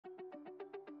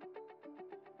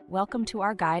Welcome to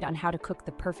our guide on how to cook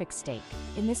the perfect steak.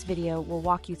 In this video, we'll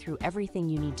walk you through everything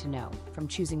you need to know, from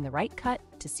choosing the right cut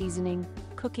to seasoning,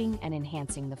 cooking, and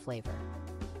enhancing the flavor.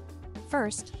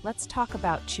 First, let's talk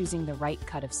about choosing the right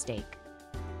cut of steak.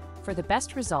 For the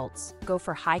best results, go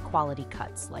for high-quality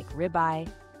cuts like ribeye,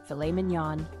 filet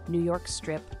mignon, New York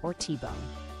strip, or T-bone.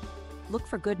 Look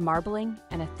for good marbling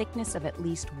and a thickness of at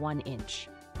least 1 inch.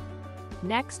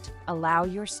 Next, allow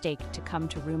your steak to come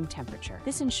to room temperature.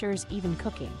 This ensures even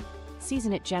cooking.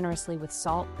 Season it generously with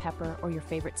salt, pepper, or your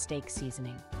favorite steak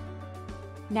seasoning.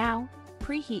 Now,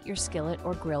 preheat your skillet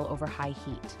or grill over high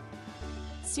heat.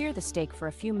 Sear the steak for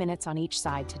a few minutes on each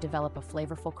side to develop a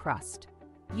flavorful crust.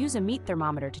 Use a meat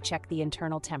thermometer to check the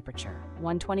internal temperature: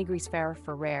 120 degrees Fahrenheit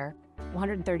for rare,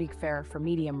 130 degrees Fahrenheit for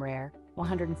medium rare,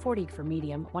 140 for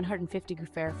medium, 150 degrees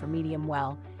Fahrenheit for medium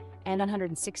well, and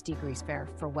 160 degrees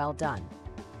Fahrenheit for well done.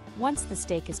 Once the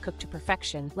steak is cooked to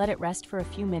perfection, let it rest for a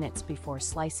few minutes before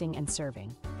slicing and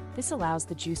serving. This allows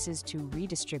the juices to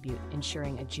redistribute,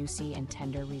 ensuring a juicy and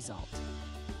tender result.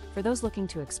 For those looking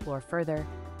to explore further,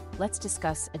 let's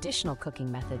discuss additional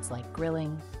cooking methods like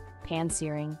grilling,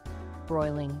 pan-searing,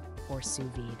 broiling, or sous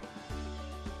vide.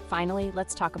 Finally,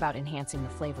 let's talk about enhancing the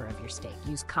flavor of your steak.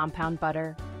 Use compound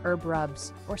butter, herb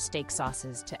rubs, or steak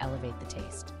sauces to elevate the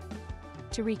taste.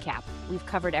 To recap, we've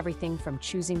covered everything from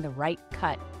choosing the right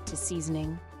cut to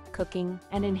seasoning, cooking,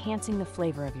 and enhancing the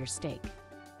flavor of your steak.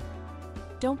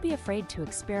 Don't be afraid to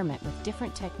experiment with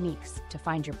different techniques to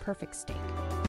find your perfect steak.